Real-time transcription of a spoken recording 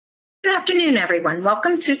Good afternoon, everyone.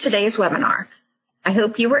 Welcome to today's webinar. I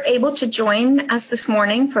hope you were able to join us this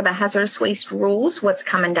morning for the hazardous waste rules, what's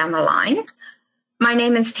coming down the line. My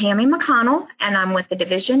name is Tammy McConnell, and I'm with the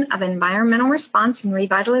Division of Environmental Response and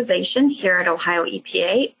Revitalization here at Ohio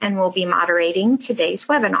EPA, and will be moderating today's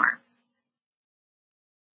webinar.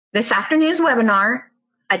 This afternoon's webinar,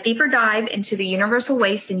 a deeper dive into the universal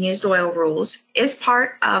waste and used oil rules, is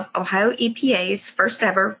part of Ohio EPA's first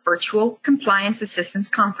ever virtual compliance assistance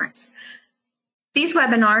conference. These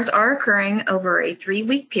webinars are occurring over a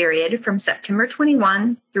 3-week period from September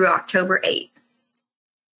 21 through October 8.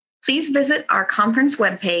 Please visit our conference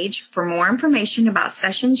webpage for more information about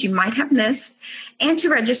sessions you might have missed and to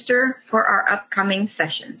register for our upcoming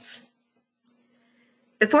sessions.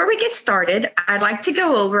 Before we get started, I'd like to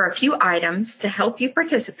go over a few items to help you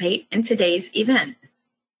participate in today's event.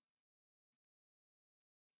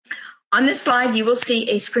 On this slide, you will see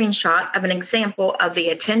a screenshot of an example of the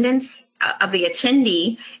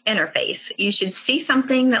attendee interface. You should see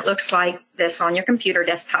something that looks like this on your computer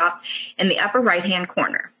desktop in the upper right-hand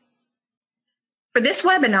corner. For this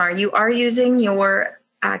webinar, you are using your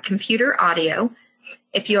computer audio.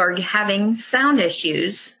 If you are having sound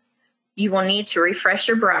issues, you will need to refresh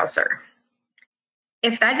your browser.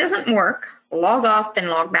 If that doesn't work, log off, then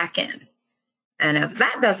log back in. And if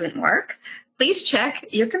that doesn't work, please check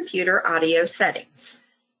your computer audio settings.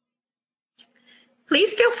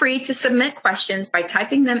 Please feel free to submit questions by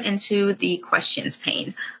typing them into the questions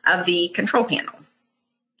pane of the control panel.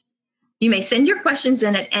 You may send your questions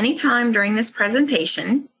in at any time during this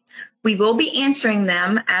presentation. We will be answering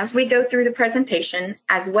them as we go through the presentation,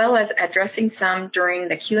 as well as addressing some during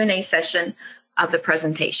the Q&A session of the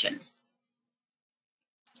presentation.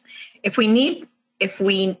 If we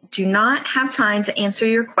do not have time to answer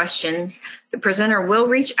your questions, the presenter will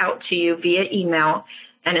reach out to you via email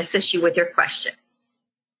and assist you with your question.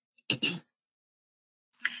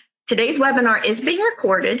 Today's webinar is being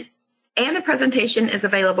recorded, and the presentation is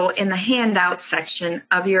available in the handouts section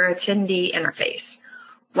of your attendee interface.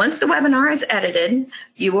 Once the webinar is edited,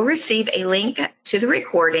 you will receive a link to the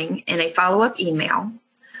recording in a follow-up email,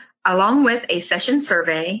 along with a session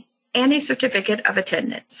survey and a certificate of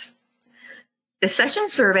attendance. The session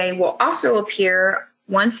survey will also appear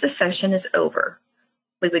once the session is over.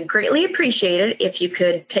 We would greatly appreciate it if you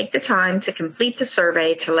could take the time to complete the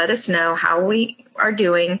survey to let us know how we are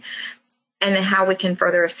doing and how we can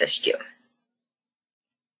further assist you.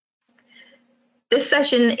 This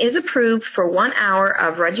session is approved for 1 hour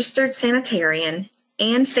of registered sanitarian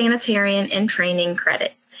and sanitarian in training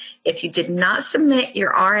credit. If you did not submit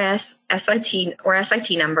your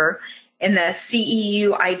SIT number in the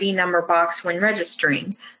CEU ID number box when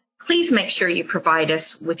registering, please make sure you provide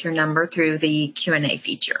us with your number through the Q&A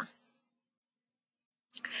feature.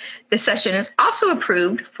 This session is also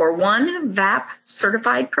approved for 1 VAP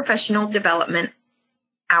Certified Professional Development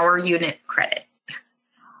Hour Unit credit.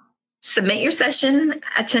 Submit your session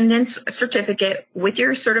attendance certificate with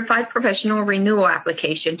your certified professional renewal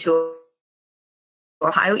application to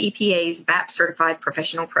Ohio EPA's VAP Certified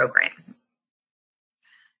Professional Program.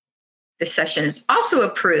 This session is also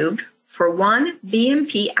approved for 1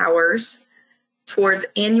 BMP hours towards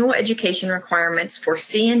annual education requirements for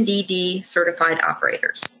CNDD certified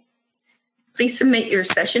operators. Please submit your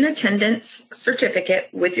session attendance certificate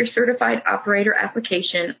with your certified operator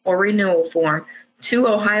application or renewal form to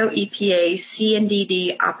Ohio EPA's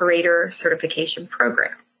CNDD Operator Certification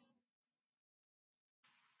Program.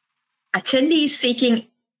 Attendees seeking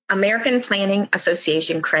American Planning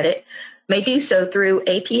Association credit may do so through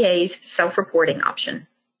APA's self-reporting option.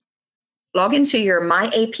 Log into your My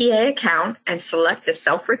APA account and select the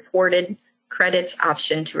self-reported credits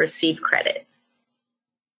option to receive credit.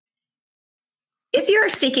 If you are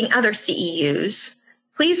seeking other CEUs,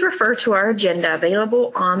 please refer to our agenda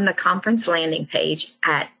available on the conference landing page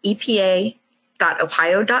at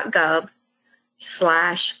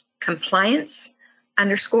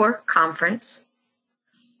epa.ohio.gov/compliance_conference,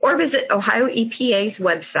 or visit Ohio EPA's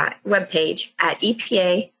webpage at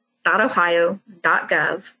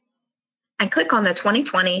epa.ohio.gov and click on the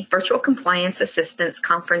 2020 Virtual Compliance Assistance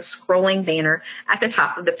Conference scrolling banner at the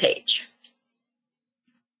top of the page.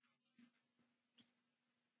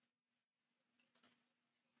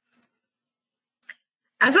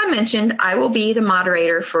 As I mentioned, I will be the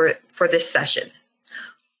moderator for this session.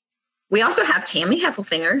 We also have Tammy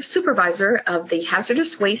Heffelfinger, Supervisor of the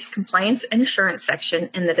Hazardous Waste Compliance and Assurance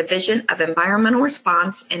Section in the Division of Environmental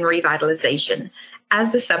Response and Revitalization,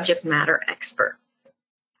 as the subject matter expert.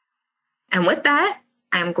 And with that,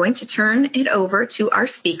 I'm going to turn it over to our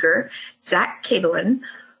speaker, Zach Kabelen,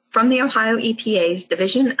 from the Ohio EPA's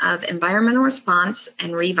Division of Environmental Response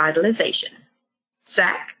and Revitalization.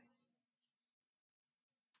 Zach?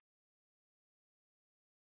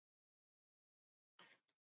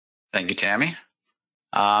 Thank you, Tammy.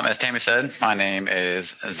 As Tammy said, my name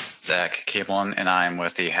is Zach Kabelen, and I'm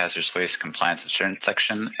with the Hazardous Waste Compliance Assurance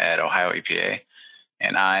Section at Ohio EPA.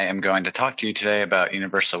 And I am going to talk to you today about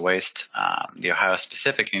universal waste, the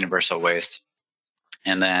Ohio-specific universal waste,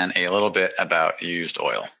 and then a little bit about used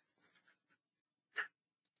oil.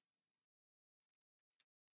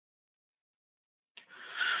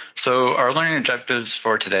 So our learning objectives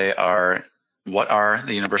for today are: what are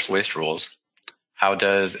the universal waste rules? How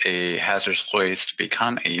does a hazardous waste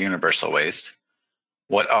become a universal waste?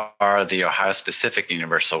 What are the Ohio-specific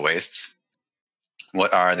universal wastes?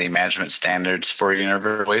 What are the management standards for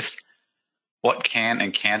universal waste? What can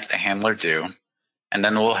and can't a handler do? And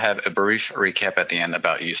then we'll have a brief recap at the end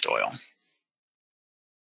about used oil.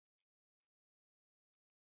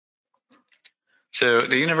 So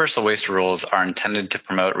the universal waste rules are intended to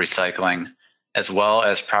promote recycling as well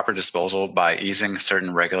as proper disposal by easing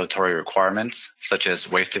certain regulatory requirements, such as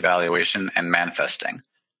waste evaluation and manifesting.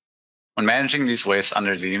 When managing these wastes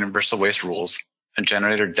under the universal waste rules, a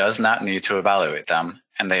generator does not need to evaluate them,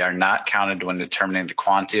 and they are not counted when determining the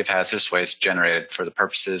quantity of hazardous waste generated for the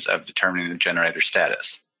purposes of determining the generator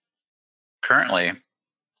status. Currently,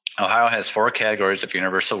 Ohio has 4 categories of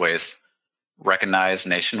universal waste recognized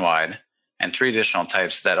nationwide, and 3 additional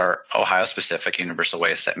types that are Ohio-specific universal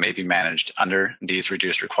waste that may be managed under these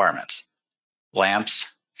reduced requirements. Lamps,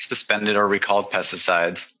 suspended or recalled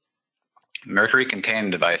pesticides, mercury-containing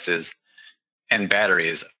devices, and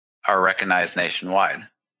batteries are recognized nationwide.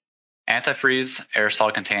 Antifreeze,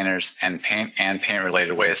 aerosol containers, and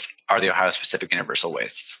paint-related waste are the Ohio-specific universal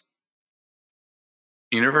wastes.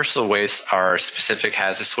 Universal wastes are specific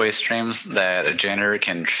hazardous waste streams that a generator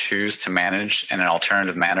can choose to manage in an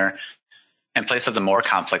alternative manner in place of the more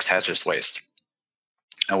complex hazardous waste.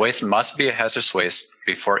 A waste must be a hazardous waste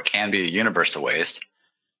before it can be a universal waste.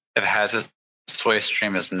 If a hazardous waste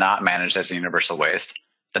stream is not managed as a universal waste,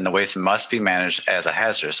 then the waste must be managed as a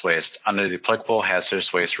hazardous waste under the applicable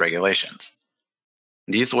hazardous waste regulations.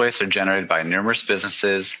 These wastes are generated by numerous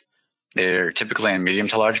businesses. They're typically in medium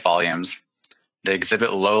to large volumes. They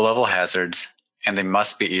exhibit low-level hazards, and they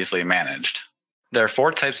must be easily managed. There are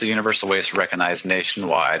 4 types of universal waste recognized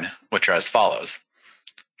nationwide, which are as follows.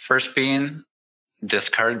 First being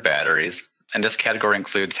discarded batteries, and this category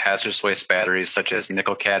includes hazardous waste batteries such as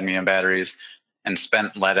nickel-cadmium batteries and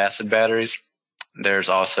spent lead-acid batteries. There's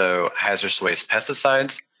also hazardous waste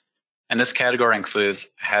pesticides, and this category includes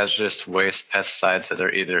hazardous waste pesticides that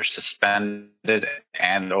are either suspended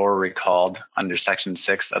and or recalled under Section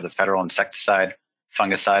 6 of the Federal Insecticide,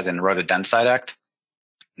 Fungicide, and Rodenticide Act.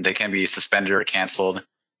 They can be suspended or canceled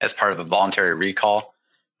as part of a voluntary recall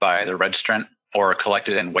by the registrant or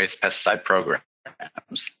collected in waste pesticide programs.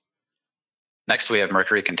 Next, we have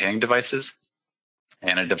mercury-containing devices.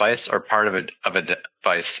 And a device or part of a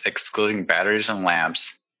device excluding batteries and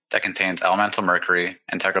lamps that contains elemental mercury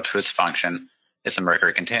integral to its function is a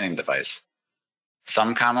mercury-containing device.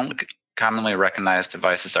 Some commonly recognized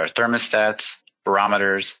devices are thermostats,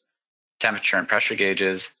 barometers, temperature and pressure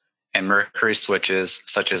gauges, and mercury switches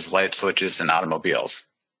such as light switches in automobiles.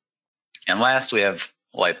 And last, we have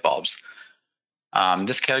light bulbs.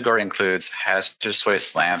 This category includes hazardous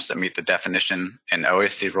waste lamps that meet the definition in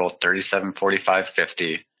OAC Rule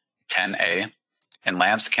 374550 10A, and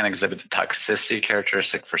lamps can exhibit the toxicity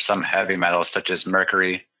characteristic for some heavy metals such as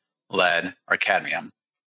mercury, lead, or cadmium.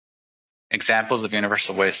 Examples of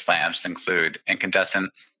universal waste lamps include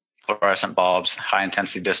incandescent, fluorescent bulbs,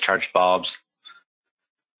 high-intensity discharge bulbs,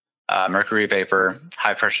 mercury vapor,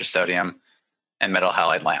 high-pressure sodium, and metal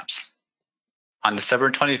halide lamps. On December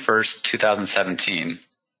 21st, 2017,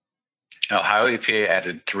 Ohio EPA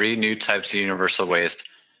added 3 new types of universal waste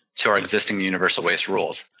to our existing universal waste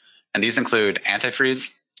rules. And these include antifreeze,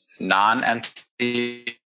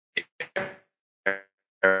 non-empty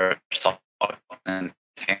aerosol containers,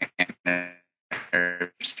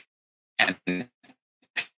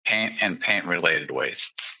 and paint-related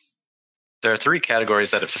wastes. There are 3 categories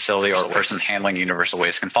that a facility or person handling universal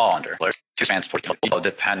waste can fall under. To transport will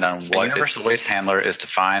depend on what universal waste handler is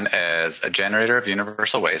defined as a generator of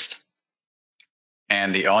universal waste,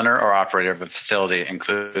 and the owner or operator of a facility,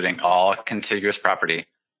 including all contiguous property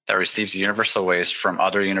that receives universal waste from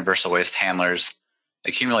other universal waste handlers,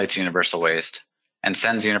 accumulates universal waste, and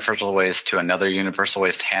sends universal waste to another universal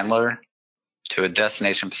waste handler, to a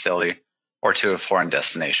destination facility, or to a foreign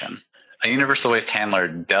destination. A universal waste handler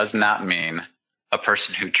does not mean a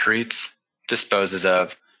person who treats, disposes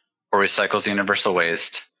of, or recycles universal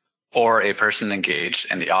waste, or a person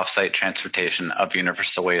engaged in the off-site transportation of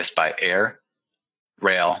universal waste by air,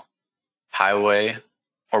 rail, highway,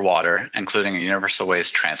 or water, including a universal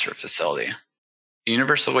waste transfer facility.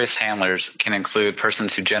 Universal waste handlers can include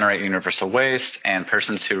persons who generate universal waste and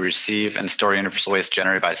persons who receive and store universal waste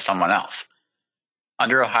generated by someone else.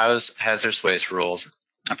 Under Ohio's hazardous waste rules,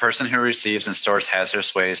 a person who receives and stores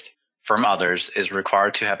hazardous waste from others is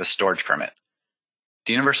required to have a storage permit.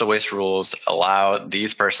 The universal waste rules allow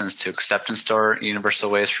these persons to accept and store universal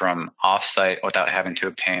waste from off-site without having to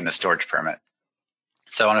obtain a storage permit.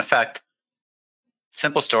 So in effect,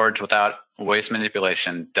 simple storage without waste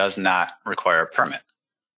manipulation does not require a permit.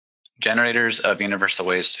 Generators of universal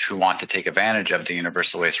waste who want to take advantage of the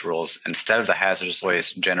universal waste rules instead of the hazardous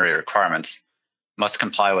waste generator requirements must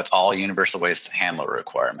comply with all universal waste handler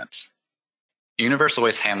requirements. Universal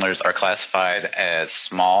waste handlers are classified as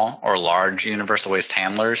small or large universal waste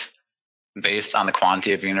handlers based on the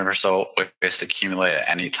quantity of universal waste accumulated at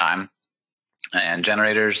any time. And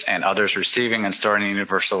generators and others receiving and storing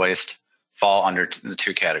universal waste fall under the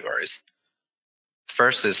two categories.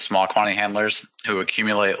 First is small quantity handlers who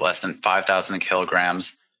accumulate less than 5,000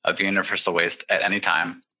 kilograms of universal waste at any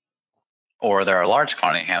time, or there are large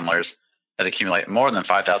quantity handlers that accumulate more than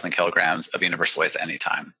 5,000 kilograms of universal waste at any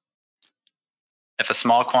time. If a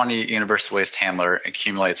small quantity universal waste handler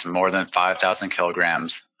accumulates more than 5,000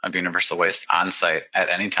 kilograms of universal waste on site at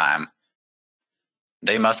any time,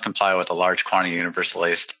 they must comply with the large quantity universal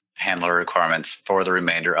waste handler requirements for the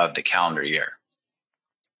remainder of the calendar year.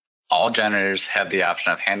 All generators have the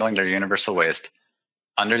option of handling their universal waste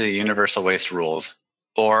under the universal waste rules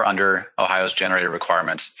or under Ohio's generator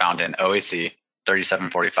requirements found in OAC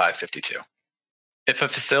 374552. If a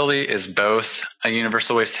facility is both a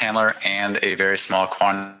universal waste handler and a very small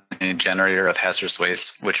quantity generator of hazardous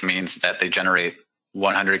waste, which means that they generate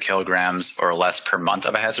 100 kilograms or less per month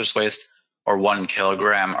of a hazardous waste, or 1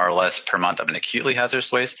 kilogram or less per month of an acutely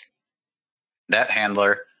hazardous waste, that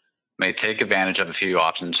handler may take advantage of a few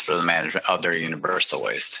options for the management of their universal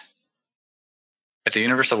waste. If the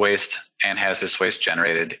universal waste and hazardous waste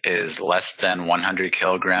generated is less than 100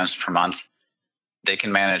 kilograms per month, they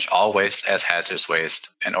can manage all waste as hazardous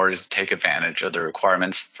waste in order to take advantage of the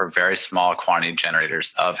requirements for very small quantity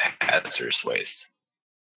generators of hazardous waste.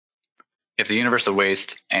 If the universal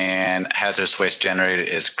waste and hazardous waste generated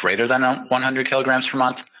is greater than 100 kilograms per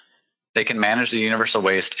month, they can manage the universal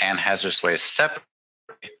waste and hazardous waste separately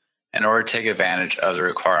in order to take advantage of the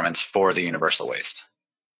requirements for the universal waste.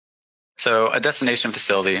 So a destination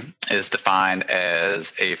facility is defined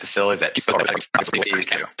as a facility that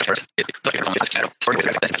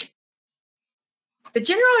The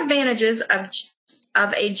general advantages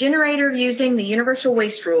of a generator using the universal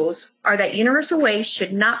waste rules are that universal waste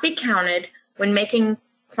should not be counted when making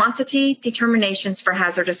quantity determinations for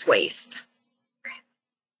hazardous waste.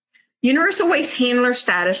 Universal waste handler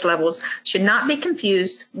status levels should not be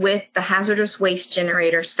confused with the hazardous waste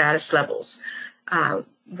generator status levels.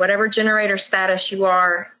 Whatever generator status you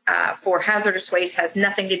are for hazardous waste has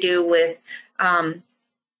nothing to do with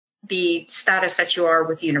the status that you are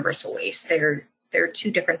with universal waste. They're two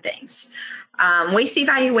different things. Waste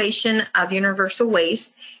evaluation of universal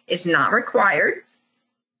waste is not required,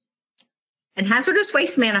 and hazardous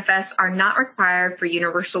waste manifests are not required for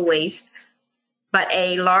universal waste, but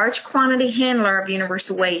a large quantity handler of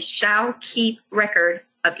universal waste shall keep record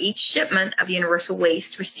of each shipment of universal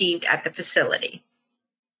waste received at the facility.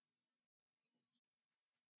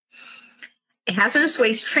 A hazardous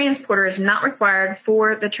waste transporter is not required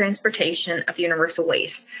for the transportation of universal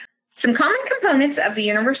waste. Some common components of the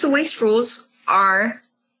universal waste rules are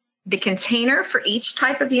the container for each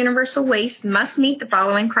type of universal waste must meet the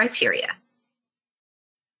following criteria.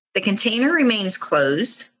 The container remains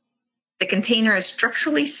closed. The container is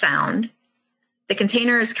structurally sound. The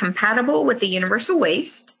container is compatible with the universal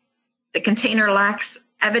waste. The container lacks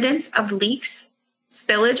evidence of leaks,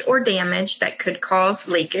 spillage, or damage that could cause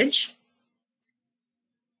leakage.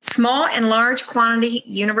 Small and large quantity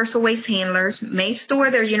universal waste handlers may store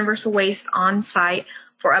their universal waste on site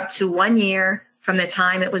for up to 1 year from the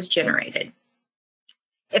time it was generated.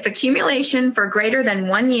 If accumulation for greater than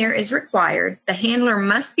 1 year is required, the handler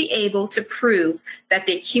must be able to prove that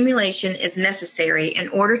the accumulation is necessary in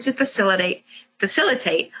order to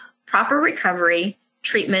facilitate proper recovery,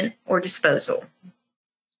 treatment, or disposal.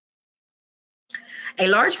 A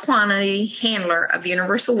large quantity handler of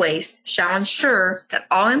universal waste shall ensure that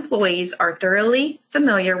all employees are thoroughly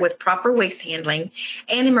familiar with proper waste handling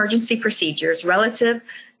and emergency procedures relative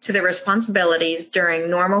to their responsibilities during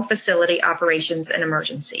normal facility operations and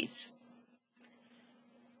emergencies.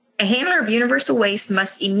 A handler of universal waste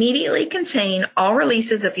must immediately contain all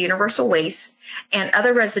releases of universal waste and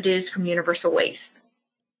other residues from universal waste.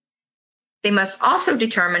 They must also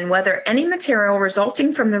determine whether any material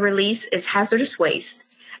resulting from the release is hazardous waste,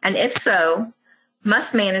 and if so,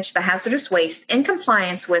 must manage the hazardous waste in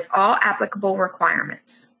compliance with all applicable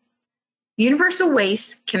requirements. Universal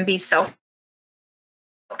waste can be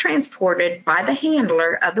self-transported by the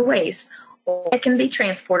handler of the waste, or it can be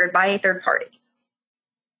transported by a third party.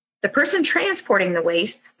 The person transporting the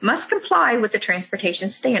waste must comply with the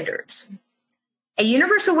transportation standards. A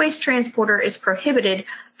universal waste transporter is prohibited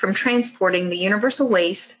from transporting the universal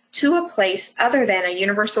waste to a place other than a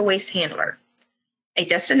universal waste handler, a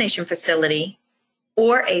destination facility,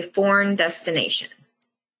 or a foreign destination.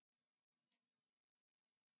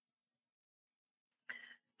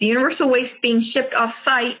 The universal waste being shipped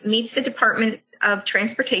off-site meets the Department of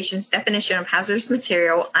Transportation's definition of hazardous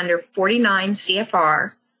material under 49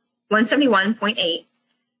 CFR 171.8.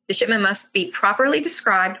 The shipment must be properly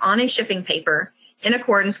described on a shipping paper in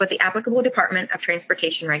accordance with the applicable Department of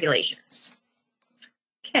Transportation regulations.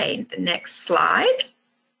 Okay, the next slide.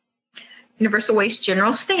 Universal waste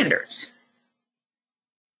general standards.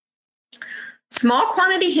 Small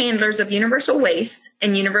quantity handlers of universal waste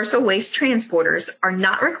and universal waste transporters are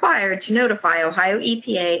not required to notify Ohio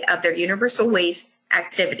EPA of their universal waste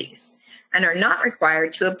activities and are not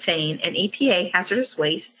required to obtain an EPA hazardous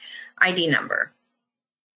waste ID number.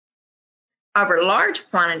 However, large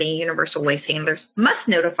quantity universal waste handlers must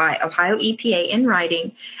notify Ohio EPA in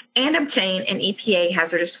writing and obtain an EPA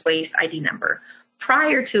hazardous waste ID number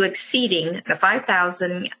prior to exceeding the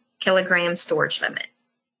 5,000 kilogram storage limit.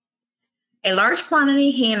 A large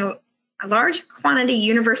quantity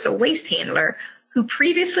universal waste handler who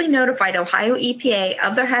previously notified Ohio EPA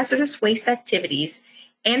of their hazardous waste activities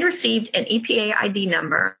and received an EPA ID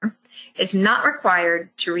number is not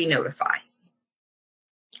required to re-notify.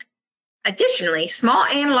 Additionally, small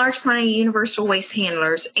and large quantity universal waste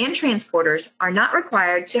handlers and transporters are not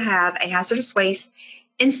required to have a hazardous waste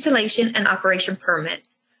installation and operation permit,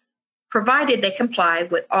 provided they comply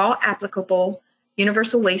with all applicable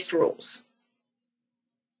universal waste rules.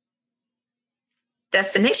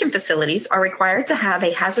 Destination facilities are required to have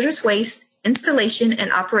a hazardous waste installation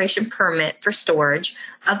and operation permit for storage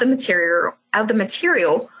of the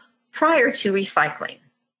material prior to recycling.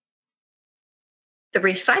 The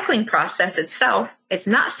recycling process itself is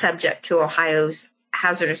not subject to Ohio's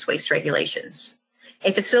hazardous waste regulations.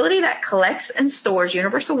 A facility that collects and stores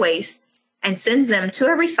universal waste and sends them to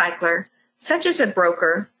a recycler, such as a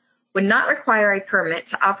broker, would not require a permit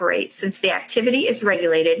to operate since the activity is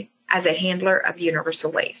regulated as a handler of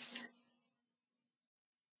universal waste.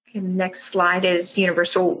 Okay, the next slide is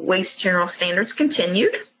universal waste general standards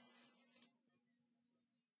continued.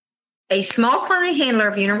 A small quantity handler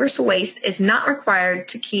of universal waste is not required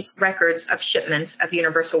to keep records of shipments of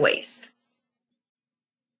universal waste.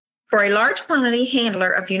 For a large quantity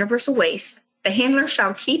handler of universal waste, the handler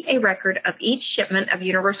shall keep a record of each shipment of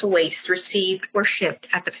universal waste received or shipped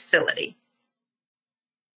at the facility.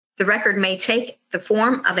 The record may take the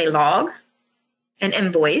form of a log, an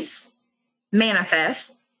invoice,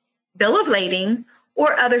 manifest, bill of lading,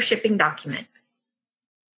 or other shipping document.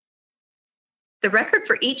 The record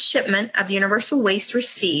for each shipment of universal waste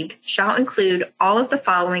received shall include all of the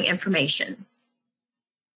following information: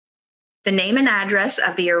 the name and address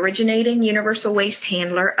of the originating universal waste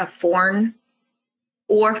handler of foreign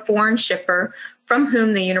shipper from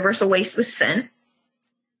whom the universal waste was sent,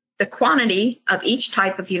 the quantity of each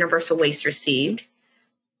type of universal waste received,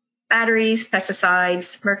 batteries,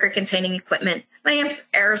 pesticides, mercury-containing equipment, lamps,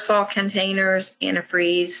 aerosol containers,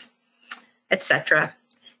 antifreeze, etc.,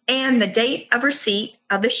 and the date of receipt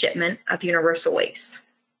of the shipment of universal waste.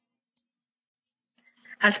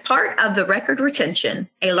 As part of the record retention,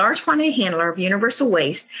 a large quantity handler of universal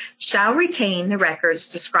waste shall retain the records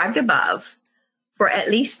described above for at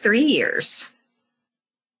least 3 years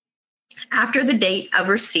after the date of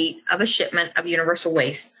receipt of a shipment of universal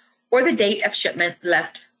waste or the date of shipment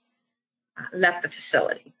left the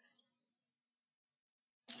facility.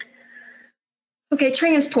 Okay,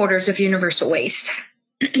 transporters of universal waste.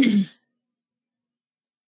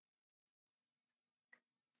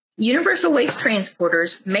 Universal waste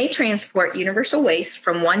transporters may transport universal waste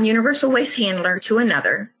from one universal waste handler to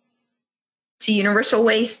another, to universal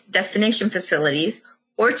waste destination facilities,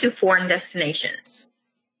 or to foreign destinations.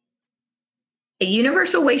 A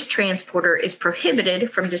universal waste transporter is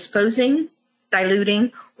prohibited from disposing,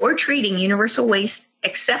 diluting, or treating universal waste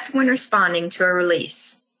except when responding to a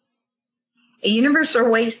release. A universal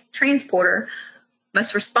waste transporter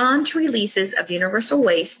must respond to releases of universal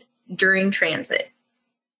waste during transit.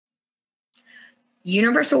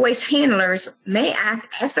 Universal waste handlers may act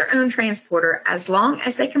as their own transporter as long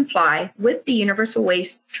as they comply with the universal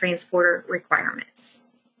waste transporter requirements.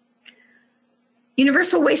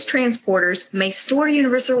 Universal waste transporters may store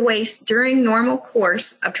universal waste during normal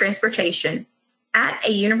course of transportation at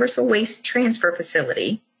a universal waste transfer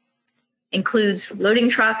facility, includes loading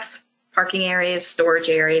trucks, parking areas, storage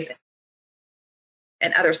areas,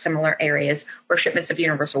 and other similar areas where shipments of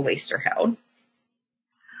universal waste are held,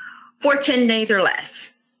 for 10 days or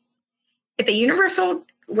less. If a universal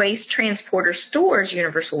waste transporter stores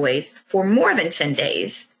universal waste for more than 10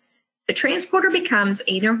 days, the transporter becomes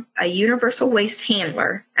a universal waste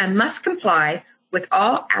handler and must comply with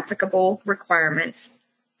all applicable requirements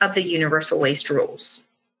of the universal waste rules.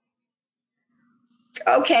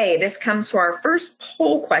 Okay, this comes to our first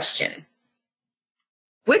poll question.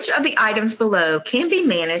 Which of the items below can be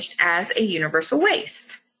managed as a universal waste?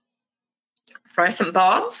 Fluorescent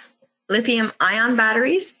bulbs, lithium-ion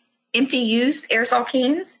batteries, empty used aerosol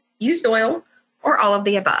cans, used oil, or all of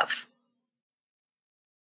the above?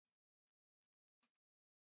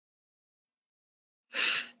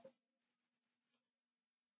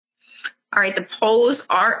 All right, the polls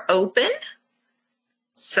are open.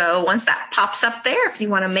 So once that pops up there, if you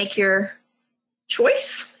want to make your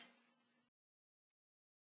choice.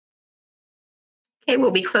 Okay,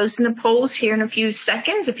 we'll be closing the polls here in a few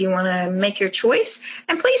seconds if you want to make your choice.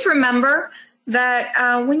 And please remember that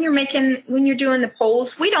when you're doing the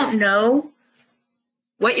polls, we don't know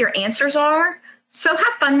what your answers are. So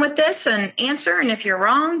have fun with this and answer. And if you're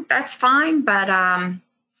wrong, that's fine. But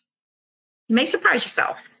you may surprise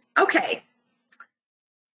yourself. Okay.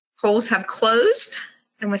 Polls have closed.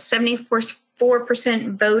 And with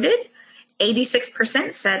 74% voted,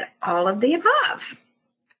 86% said all of the above.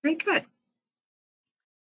 Very good.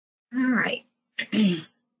 All right.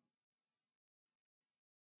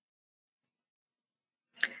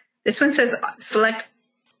 This one says select,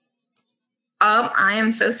 I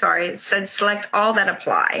am so sorry. It said select all that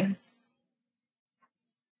apply.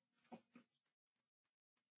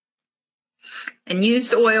 And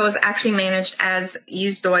used oil is actually managed as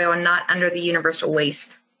used oil and not under the universal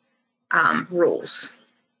waste rules.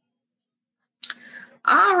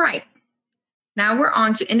 All right. Now we're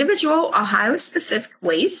on to individual Ohio-specific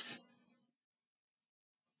wastes.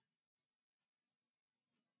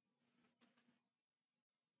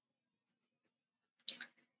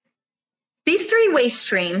 These three waste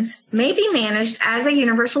streams may be managed as a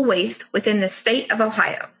universal waste within the state of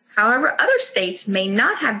Ohio. However, other states may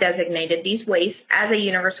not have designated these wastes as a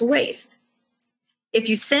universal waste. If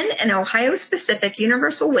you send an Ohio-specific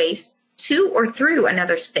universal waste to or through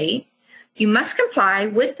another state, you must comply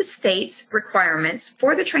with the state's requirements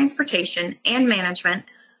for the transportation and management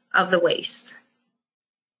of the waste.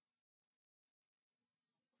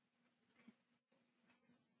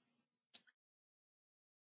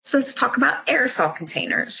 So let's talk about aerosol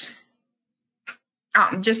containers.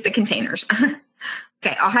 Just the containers.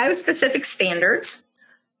 Okay, Ohio-specific standards.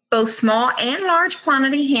 Both small and large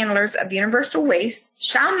quantity handlers of universal waste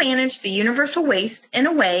shall manage the universal waste in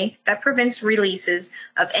a way that prevents releases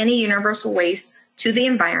of any universal waste to the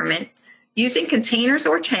environment using containers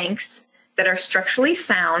or tanks that are structurally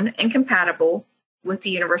sound and compatible with the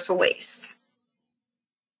universal waste.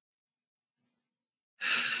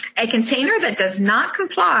 A container that does not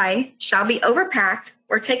comply shall be overpacked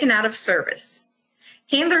or taken out of service.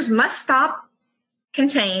 Handlers must stop,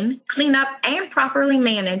 contain, clean up, and properly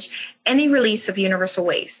manage any release of universal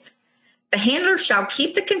waste. The handler shall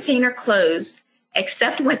keep the container closed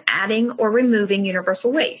except when adding or removing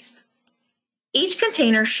universal waste. Each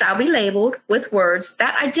container shall be labeled with words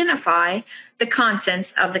that identify the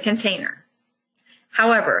contents of the container.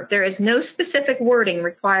 However, there is no specific wording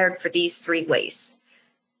required for these three wastes.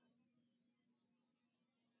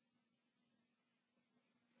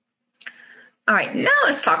 All right, now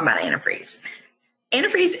let's talk about antifreeze.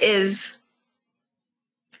 Antifreeze is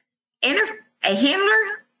a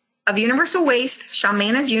handler of universal waste shall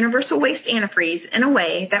manage universal waste antifreeze in a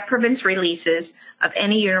way that prevents releases of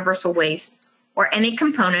any universal waste or any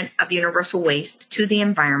component of universal waste to the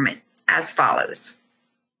environment as follows.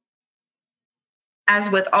 As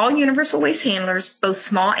with all universal waste handlers, both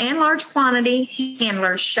small and large quantity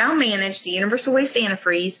handlers shall manage the universal waste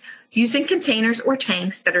antifreeze using containers or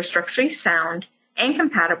tanks that are structurally sound and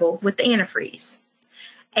compatible with the antifreeze.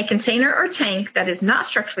 A container or tank that is not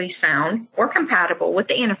structurally sound or compatible with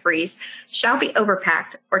the antifreeze shall be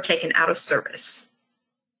overpacked or taken out of service.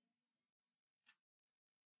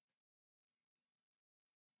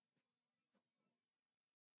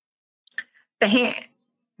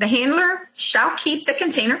 The handler shall keep the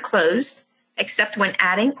container closed except when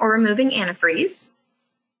adding or removing antifreeze.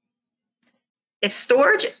 If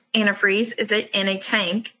storage antifreeze is in a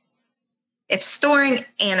tank, if storing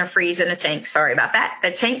antifreeze in a tank, sorry about that,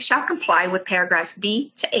 the tank shall comply with paragraphs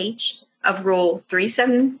B to H of Rule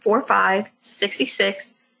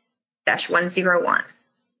 3745-66-101.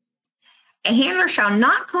 A handler shall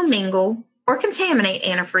not commingle or contaminate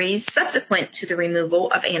antifreeze subsequent to the removal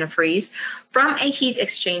of antifreeze from a heat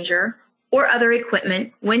exchanger or other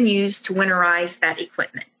equipment when used to winterize that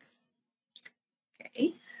equipment.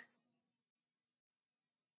 Okay.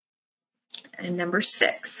 And number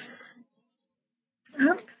 6.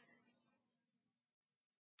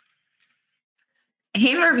 A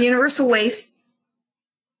handler of universal waste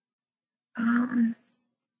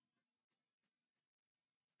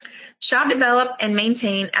shall develop and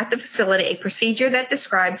maintain at the facility a procedure that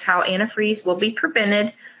describes how antifreeze will be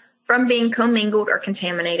prevented from being commingled or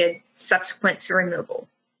contaminated subsequent to removal.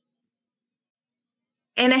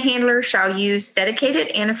 And a handler shall use dedicated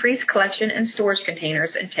antifreeze collection and storage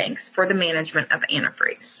containers and tanks for the management of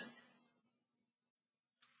antifreeze.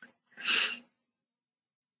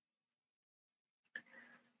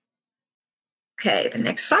 Okay, the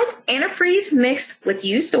next slide. Antifreeze mixed with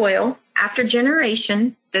used oil after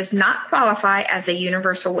generation does not qualify as a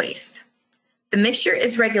universal waste. The mixture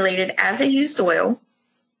is regulated as a used oil.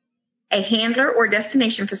 A handler or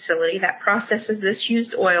destination facility that processes this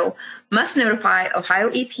used oil must notify Ohio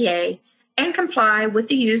EPA and comply with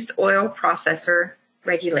the used oil processor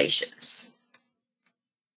regulations.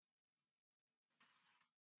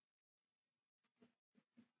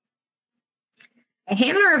 A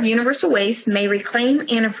handler of universal waste may reclaim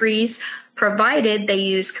antifreeze provided they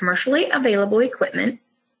use commercially available equipment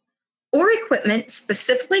or equipment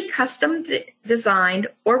specifically custom designed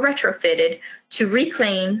or retrofitted to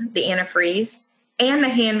reclaim the antifreeze, and the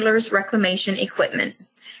handler's reclamation equipment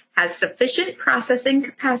has sufficient processing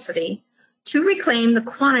capacity to reclaim the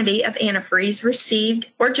quantity of antifreeze received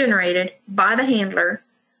or generated by the handler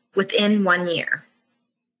within 1 year.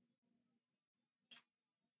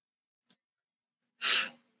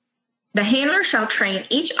 The handler shall train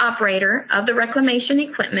each operator of the reclamation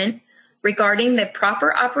equipment regarding the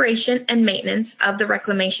proper operation and maintenance of the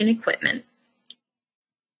reclamation equipment.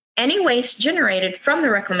 Any waste generated from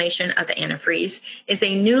the reclamation of the antifreeze is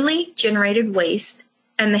a newly generated waste,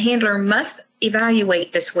 and the handler must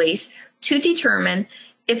evaluate this waste to determine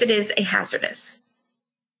if it is hazardous.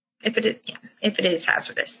 If it is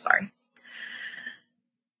hazardous, sorry.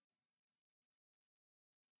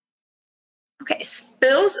 Okay,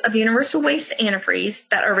 spills of universal waste antifreeze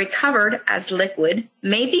that are recovered as liquid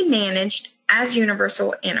may be managed as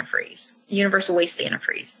universal waste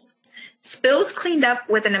antifreeze. Spills cleaned up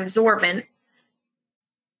with an absorbent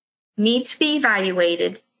need to be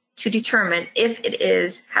evaluated to determine if it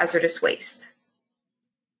is hazardous waste.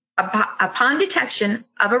 Upon detection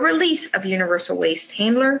of a release of universal waste,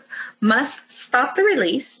 handler must stop the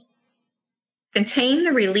release, contain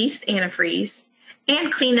the released antifreeze,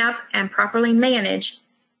 and clean up and properly manage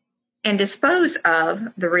and dispose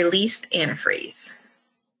of the released antifreeze.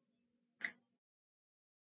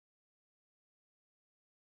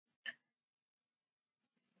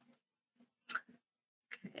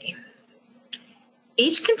 Okay.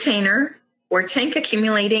 Each container or tank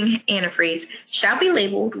accumulating antifreeze shall be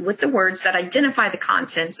labeled with the words that identify the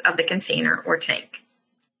contents of the container or tank.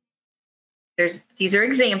 These are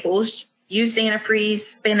examples: used antifreeze,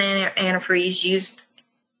 spent antifreeze, used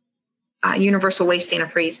universal waste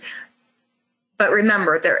antifreeze. But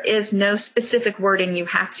remember, there is no specific wording you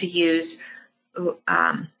have to use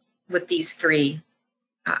with these three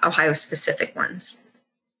Ohio-specific ones.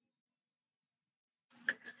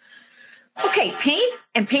 Okay, paint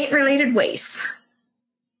and paint-related waste.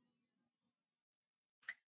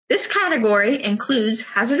 This category includes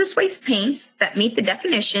hazardous waste paints that meet the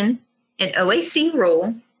definition in OAC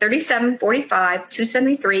Rule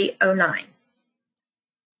 3745-273-09.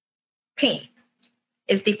 Paint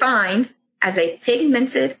is defined as a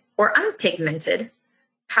pigmented or unpigmented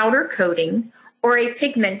powder coating or a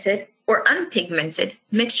pigmented or unpigmented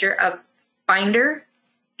mixture of binder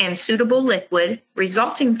and suitable liquid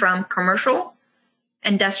resulting from commercial,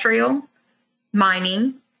 industrial,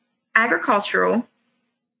 mining, agricultural,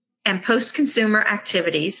 and post-consumer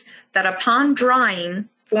activities that upon drying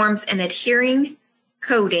forms an adhering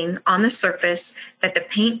coating on the surface that the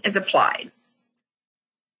paint is applied.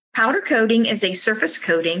 Powder coating is a surface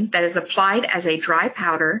coating that is applied as a dry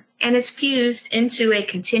powder and is fused into a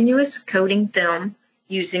continuous coating film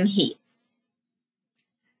using heat.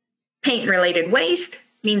 Paint-related waste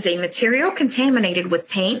means a material contaminated with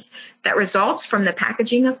paint that results from the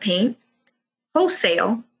packaging of paint,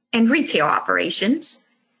 wholesale and retail operations,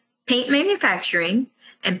 paint manufacturing,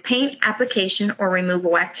 and paint application or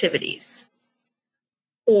removal activities,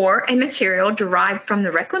 or a material derived from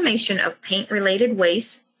the reclamation of paint-related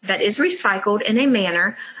waste that is recycled in a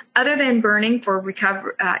manner other than burning for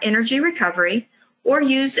energy recovery or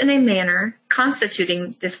used in a manner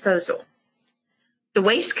constituting disposal. The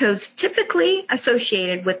waste codes typically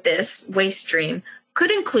associated with this waste stream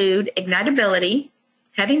could include ignitability,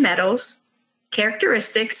 heavy metals,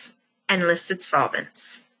 characteristics, and listed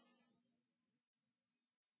solvents.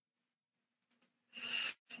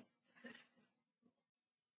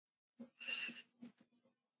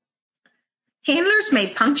 Handlers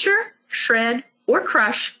may puncture, shred, or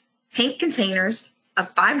crush paint containers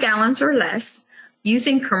of 5 gallons or less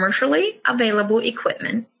using commercially available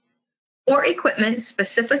equipment or equipment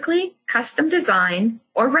specifically custom designed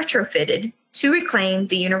or retrofitted to reclaim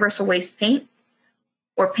the universal waste paint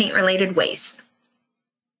or paint-related waste.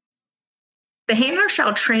 The handler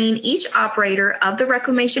shall train each operator of the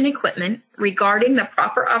reclamation equipment regarding the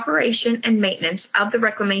proper operation and maintenance of the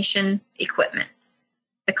reclamation equipment.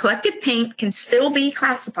 The collected paint can still be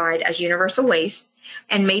classified as universal waste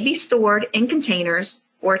and may be stored in containers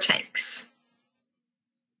or tanks.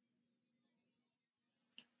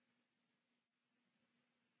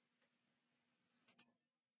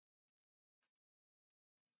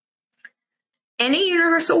 Any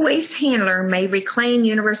universal waste handler may reclaim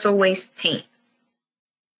universal waste paint,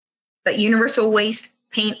 but universal waste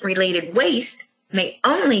paint-related waste may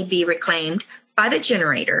only be reclaimed by the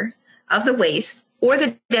generator of the waste or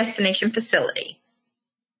the destination facility,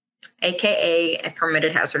 aka a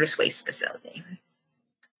permitted hazardous waste facility.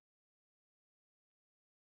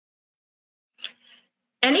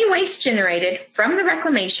 Any waste generated from the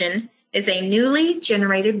reclamation is a newly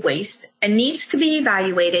generated waste and needs to be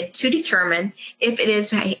evaluated to determine if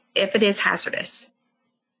it is hazardous.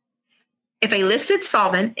 If a listed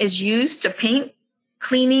solvent is used to paint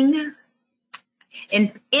cleaning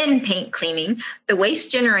in paint cleaning, the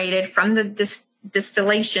waste generated from the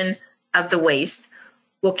distillation of the waste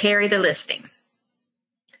will carry the listing.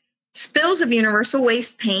 Spills of universal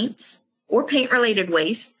waste paints or paint-related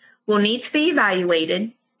waste will need to be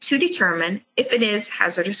evaluated to determine if it is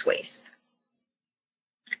hazardous waste.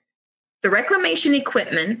 The reclamation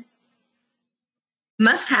equipment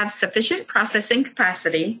must have sufficient processing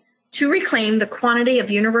capacity to reclaim the quantity of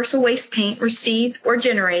universal waste paint received or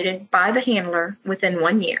generated by the handler within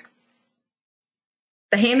 1 year.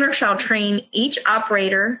 The handler shall train each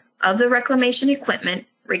operator of the reclamation equipment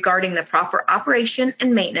regarding the proper operation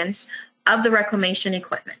and maintenance of the reclamation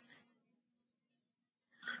equipment.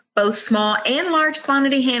 Both small and large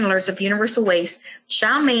quantity handlers of universal waste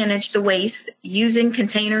shall manage the waste using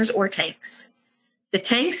containers or tanks. The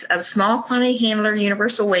tanks of small quantity handler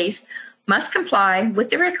universal waste must comply with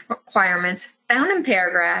the requirements found in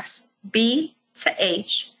paragraphs B to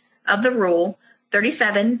H of the Rule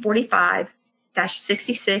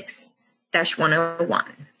 3745-66-101.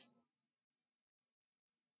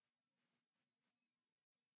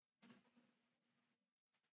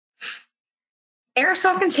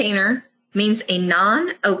 Aerosol container means a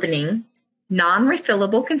non-opening,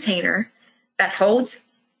 non-refillable container that holds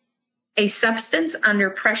a substance under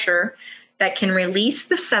pressure that can release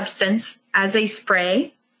the substance as a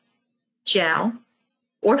spray, gel,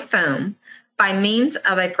 or foam by means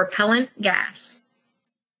of a propellant gas.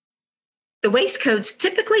 The waste codes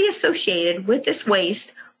typically associated with this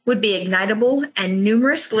waste would be ignitable and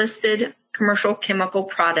numerous listed commercial chemical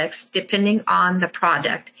products depending on the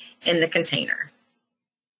product in the container.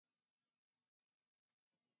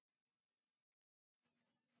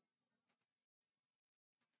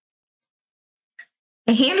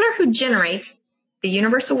 A handler who generates the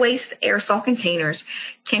universal waste aerosol containers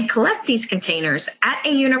can collect these containers at a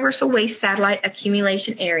universal waste satellite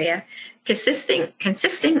accumulation area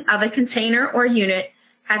consisting of a container or unit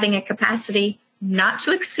having a capacity not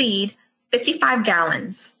to exceed 55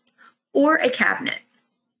 gallons or a cabinet.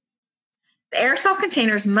 The aerosol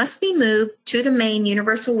containers must be moved to the main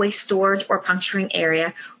universal waste storage or puncturing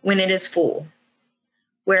area when it is full,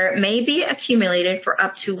 where it may be accumulated for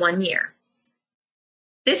up to 1 year.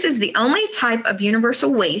 This is the only type of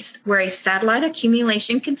universal waste where a satellite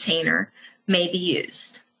accumulation container may be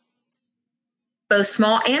used. Both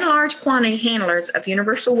small and large quantity handlers of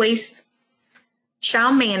universal waste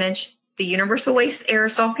shall manage the universal waste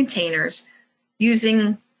aerosol containers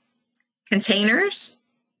using containers,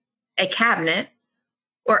 a cabinet,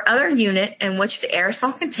 or other unit in which the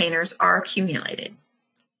aerosol containers are accumulated.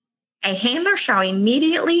 A handler shall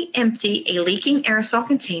immediately empty a leaking aerosol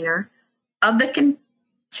container of the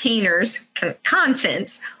container's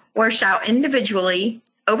contents or shall individually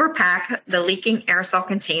overpack the leaking aerosol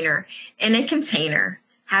container in a container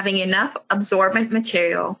having enough absorbent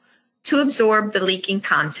material to absorb the leaking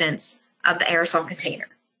contents of the aerosol container.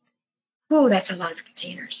 Oh, that's a lot of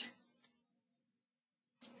containers.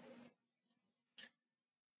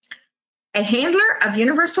 A handler of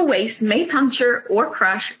universal waste may puncture or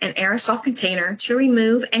crush an aerosol container to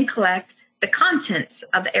remove and collect the contents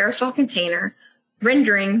of the aerosol container,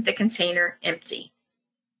 rendering the container empty.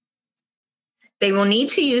 They will need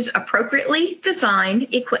to use appropriately designed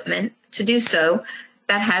equipment to do so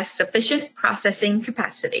that has sufficient processing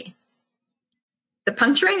capacity. The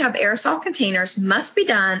puncturing of aerosol containers must be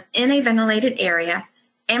done in a ventilated area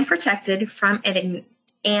and protected from an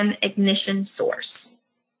ignition source.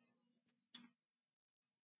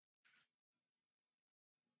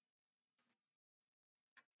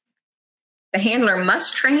 The handler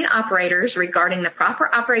must train operators regarding the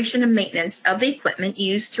proper operation and maintenance of the equipment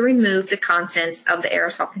used to remove the contents of the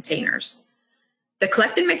aerosol containers. The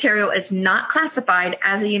collected material is not classified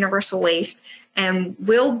as a universal waste and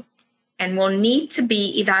will need to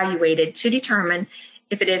be evaluated to determine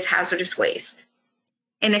if it is hazardous waste.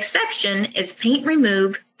 An exception is paint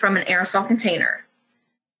removed from an aerosol container,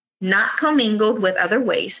 not commingled with other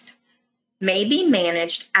waste, may be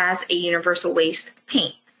managed as a universal waste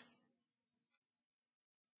paint.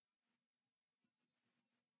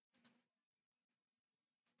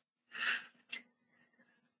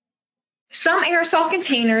 Some aerosol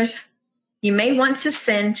containers you may want to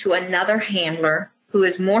send to another handler who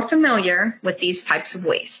is more familiar with these types of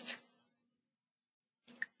waste.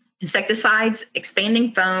 Insecticides,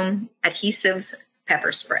 expanding foam, adhesives,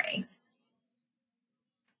 pepper spray.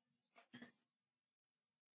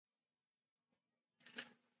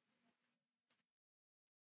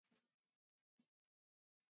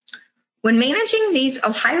 When managing these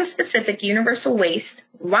Ohio-specific universal waste,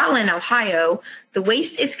 while in Ohio, the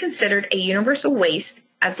waste is considered a universal waste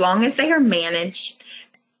as long as they are managed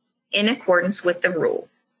in accordance with the rule.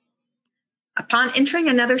 Upon entering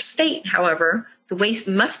another state, however, the waste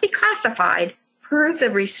must be classified per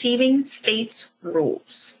the receiving state's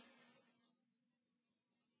rules.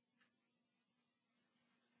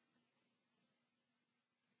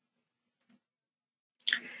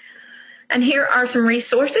 And here are some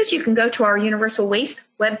resources. You can go to our Universal Waste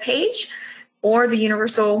webpage or the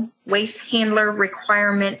Universal Waste Handler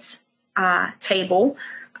Requirements table.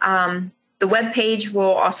 The webpage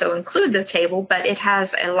will also include the table, but it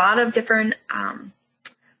has a lot of different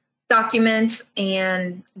documents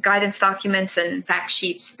and guidance documents and fact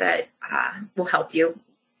sheets that will help you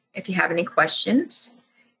if you have any questions.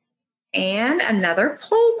 And another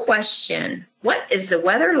poll question. What is the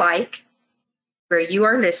weather like where you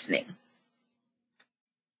are listening?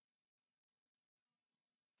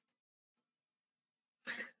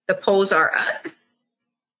 The polls are up.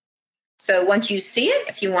 So once you see it,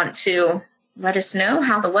 if you want to let us know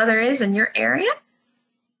how the weather is in your area.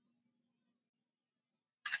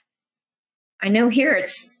 I know here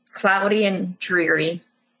it's cloudy and dreary.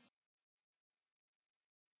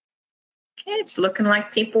 Okay, it's looking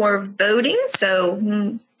like people are voting,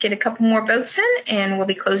 so get a couple more votes in and we'll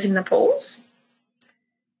be closing the polls.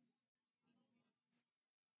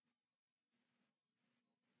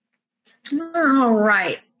 All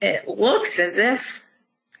right, it looks as if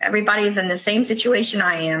everybody's in the same situation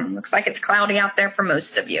I am. Looks like it's cloudy out there for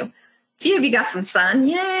most of you. A few of you got some sun,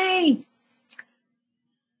 yay.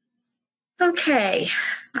 Okay,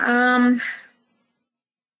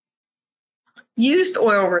 used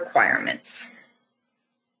oil requirements.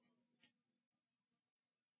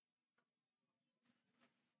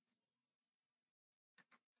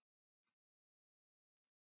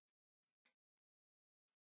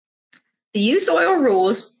 The used oil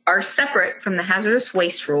rules are separate from the hazardous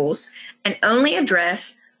waste rules and only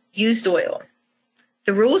address used oil.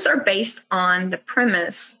 The rules are based on the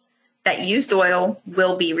premise that used oil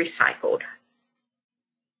will be recycled.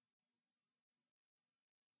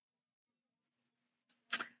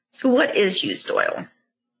 So what is used oil?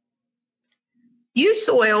 Used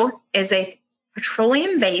oil is a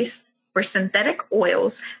petroleum-based or synthetic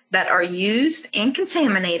oils that are used and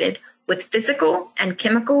contaminated with physical and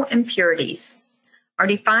chemical impurities are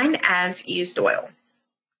defined as used oil.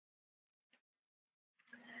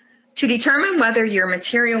 To determine whether your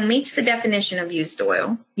material meets the definition of used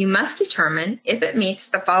oil, you must determine if it meets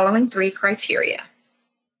the following three criteria.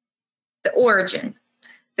 The origin.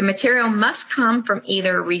 The material must come from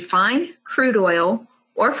either refined crude oil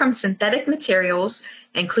or from synthetic materials,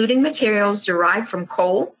 including materials derived from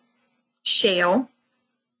coal, shale,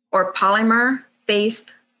 or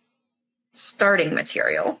polymer-based starting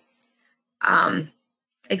material.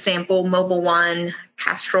 Example, Mobile One,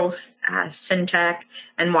 Castrol, Syntec,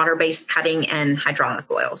 and water-based cutting and hydraulic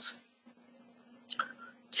oils.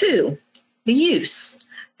 2, the use.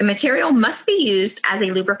 The material must be used as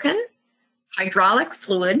a lubricant, hydraulic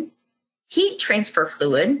fluid, heat transfer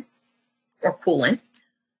fluid or coolant,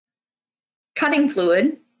 cutting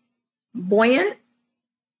fluid, buoyant,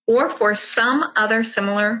 or for some other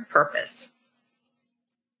similar purpose.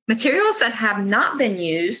 Materials that have not been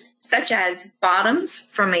used, such as bottoms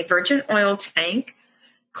from a virgin oil tank,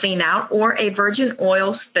 clean out, or a virgin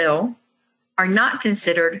oil spill, are not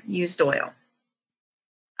considered used oil.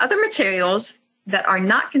 Other materials that are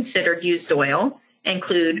not considered used oil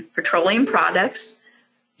include petroleum products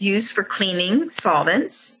used for cleaning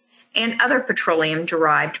solvents and other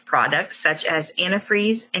petroleum-derived products such as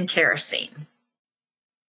antifreeze and kerosene.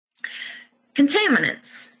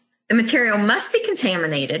 Contaminants. The material must be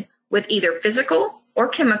contaminated with either physical or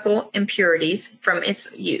chemical impurities from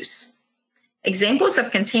its use. Examples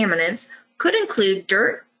of contaminants could include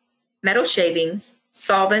dirt, metal shavings,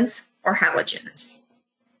 solvents, or halogens.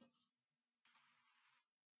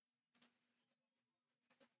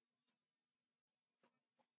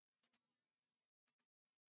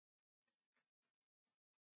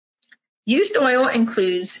 Used oil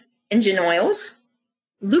includes engine oils,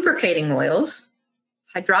 lubricating oils,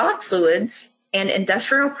 hydraulic fluids, and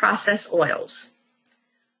industrial process oils.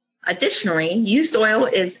 Additionally, used oil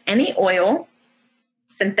is any oil,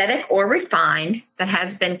 synthetic or refined, that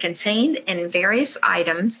has been contained in various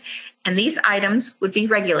items, and these items would be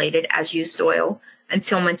regulated as used oil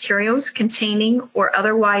until materials containing or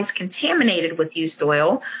otherwise contaminated with used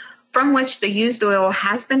oil, from which the used oil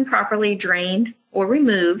has been properly drained or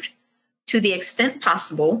removed to the extent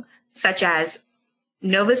possible, such as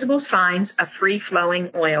no visible signs of free-flowing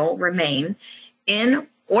oil remain in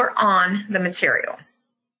or on the material.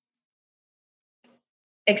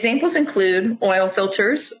 Examples include oil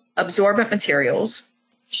filters, absorbent materials,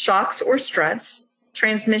 shocks or struts,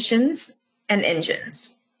 transmissions, and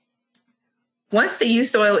engines. Once the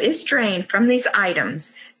used oil is drained from these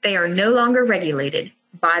items, they are no longer regulated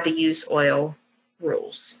by the used oil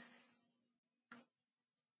rules.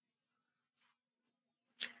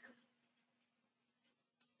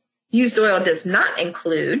 Used oil does not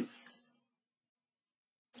include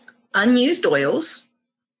unused oils,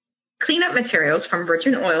 cleanup materials from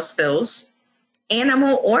virgin oil spills,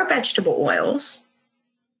 animal or vegetable oils,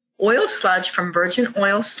 oil sludge from virgin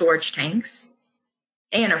oil storage tanks,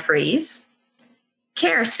 antifreeze,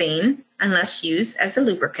 kerosene, unless used as a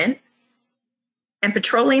lubricant, and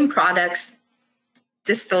petroleum products,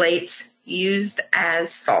 distillates used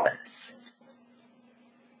as solvents.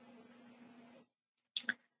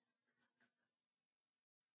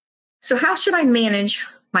 So how should I manage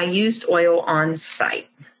my used oil on site?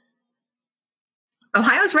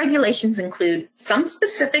 Ohio's regulations include some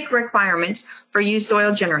specific requirements for used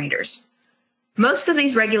oil generators. Most of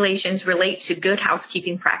these regulations relate to good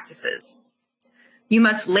housekeeping practices. You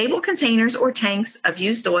must label containers or tanks of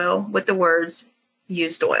used oil with the words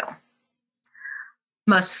used oil.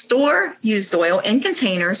 Must store used oil in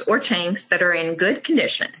containers or tanks that are in good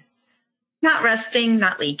condition, not rusting,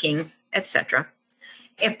 not leaking, etc.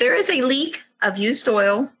 If there is a leak of used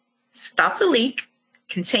oil, stop the leak,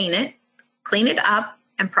 contain it, clean it up,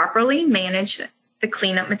 and properly manage the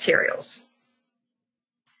cleanup materials.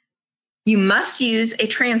 You must use a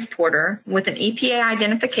transporter with an EPA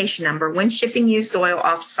identification number when shipping used oil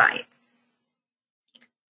off-site.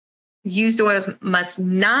 Used oils must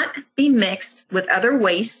not be mixed with other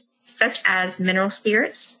wastes such as mineral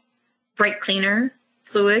spirits, brake cleaner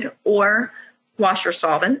fluid, or washer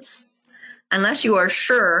solvents, unless you are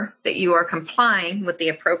sure that you are complying with the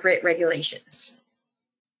appropriate regulations.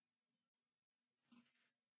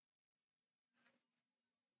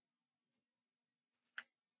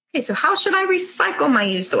 Okay, so how should I recycle my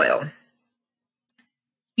used oil?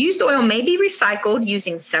 Used oil may be recycled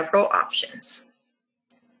using several options.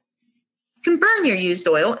 You can burn your used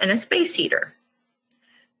oil in a space heater.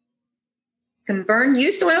 You can burn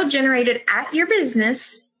used oil generated at your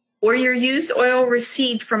business or your used oil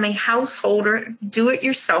received from a householder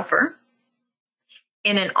do-it-yourselfer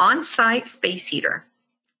in an on-site space heater.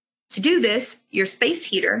 To do this, your space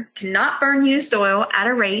heater cannot burn used oil at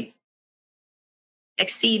a rate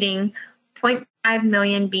exceeding 0.5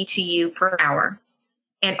 million BTU per hour,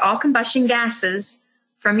 and all combustion gases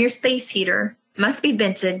from your space heater must be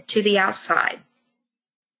vented to the outside.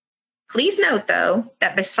 Please note, though,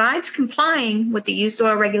 that besides complying with the used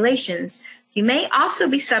oil regulations, you may also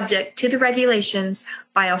be subject to the regulations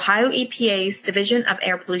by Ohio EPA's Division of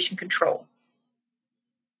Air Pollution Control.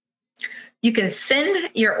 You can send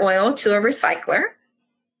your oil to a recycler,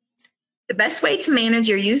 The best way to manage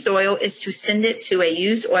your used oil is to send it to a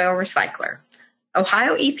used oil recycler.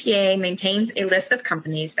 Ohio EPA maintains a list of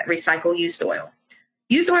companies that recycle used oil.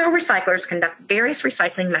 Used oil recyclers conduct various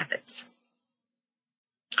recycling methods.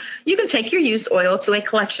 You can take your used oil to a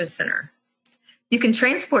collection center. You can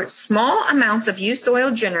transport small amounts of used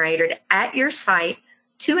oil generated at your site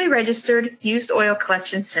to a registered used oil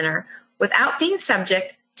collection center without being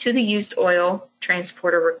subject to the used oil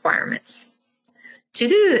transporter requirements. To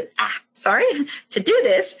do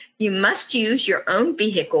this, you must use your own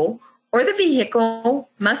vehicle, or the vehicle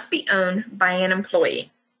must be owned by an employee.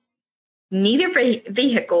 Neither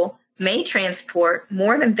vehicle may transport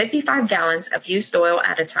more than 55 gallons of used oil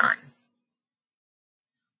at a time.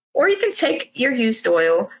 Or you can take your used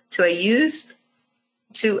oil to a used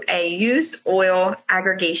oil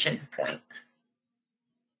aggregation point.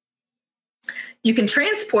 You can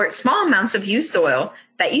transport small amounts of used oil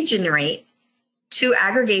that you generate to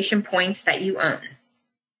aggregation points that you own.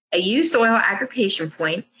 A used oil aggregation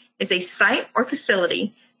point is a site or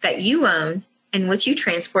facility that you own in which you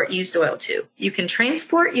transport used oil to. You can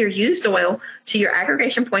transport your used oil to your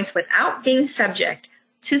aggregation points without being subject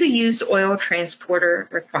to the used oil transporter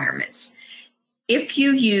requirements. If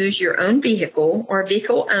you use your own vehicle or a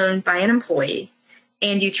vehicle owned by an employee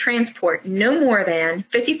and you transport no more than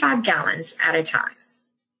 55 gallons at a time.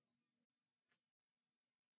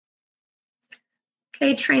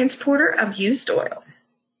 Okay, transporter of used oil.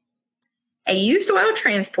 A used oil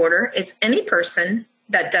transporter is any person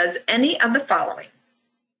that does any of the following: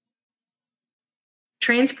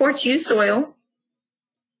 transports used oil,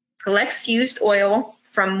 collects used oil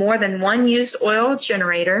from more than one used oil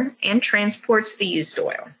generator and transports the used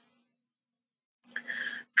oil,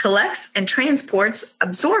 collects and transports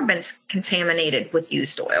absorbents contaminated with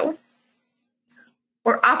used oil,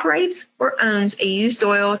 or operates or owns a used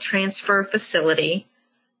oil transfer facility,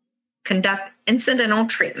 conduct incidental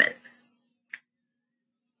treatment.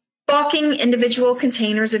 Bulking individual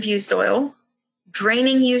containers of used oil,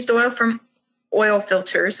 draining used oil from oil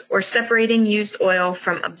filters, or separating used oil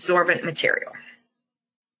from absorbent material.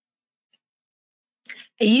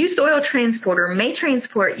 A used oil transporter may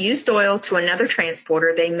transport used oil to another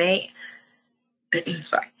transporter. They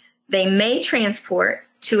may transport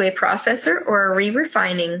to a processor or a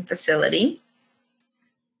re-refining facility,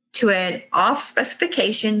 to an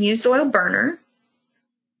off-specification used oil burner,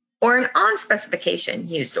 or an on-specification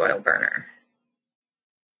used oil burner.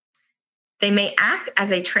 They may act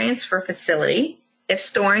as a transfer facility if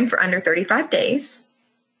storing for under 35 days,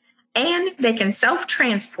 and they can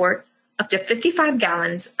self-transport up to 55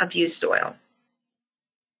 gallons of used oil.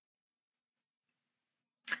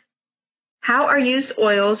 How are used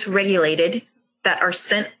oils regulated that are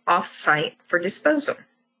sent off-site for disposal?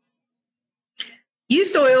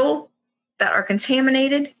 Used oil that are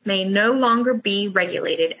contaminated may no longer be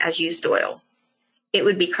regulated as used oil. It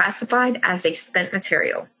would be classified as a spent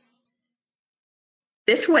material.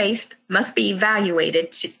 This waste must be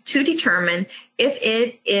evaluated to determine if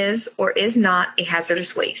it is or is not a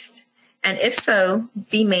hazardous waste, and if so,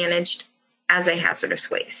 be managed as a hazardous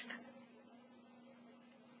waste.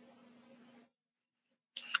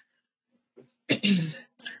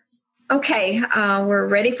 Okay, we're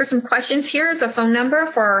ready for some questions. Here is a phone number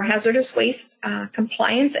for our hazardous waste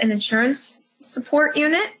compliance and insurance support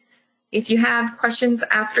unit. If you have questions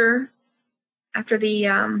after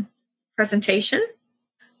the presentation,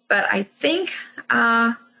 but I think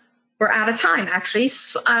we're out of time, actually.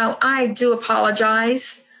 So, I do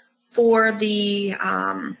apologize for the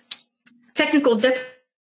technical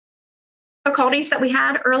difficulties that we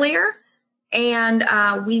had earlier. And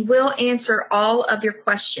we will answer all of your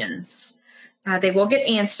questions. They will get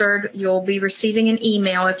answered. You'll be receiving an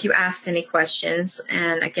email if you asked any questions.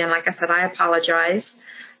 And again, like I said, I apologize.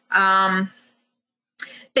 Thank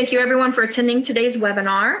you everyone for attending today's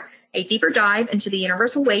webinar, a deeper dive into the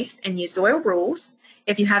universal waste and used oil rules.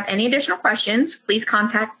 If you have any additional questions, please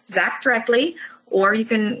contact Zach directly, or you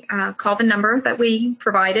can call the number that we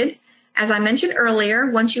provided. As I mentioned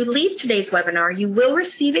earlier, once you leave today's webinar, you will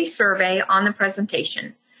receive a survey on the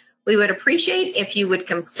presentation. We would appreciate if you would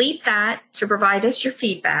complete that to provide us your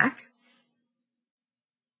feedback.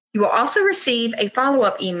 You will also receive a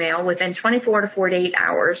follow-up email within 24 to 48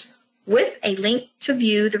 hours with a link to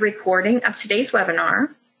view the recording of today's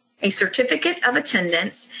webinar, a certificate of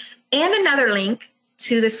attendance, and another link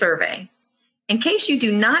to the survey, in case you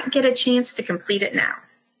do not get a chance to complete it now.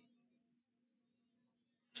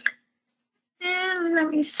 And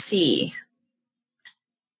let me see.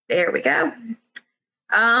 There we go.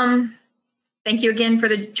 Thank you again for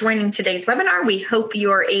joining today's webinar. We hope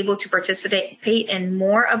you are able to participate in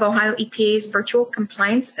more of Ohio EPA's Virtual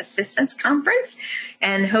Compliance Assistance Conference.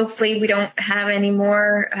 And hopefully we don't have any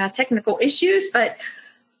more technical issues, but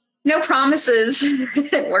no promises.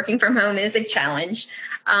 Working from home is a challenge.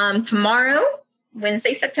 Tomorrow,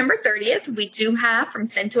 Wednesday, September 30th, we do have from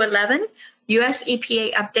 10 to 11 U.S.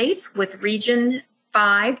 EPA updates with Region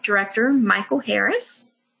 5 Director Michael Harris.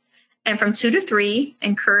 And from 2 to 3,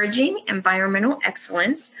 Encouraging Environmental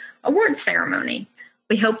Excellence Award Ceremony.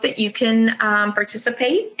 We hope that you can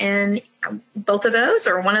participate in both of those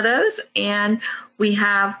or one of those, and we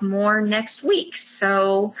have more next week.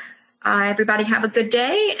 So everybody have a good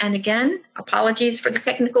day. And again, apologies for the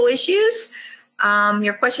technical issues.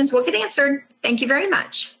 Your questions will get answered. Thank you very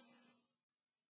much.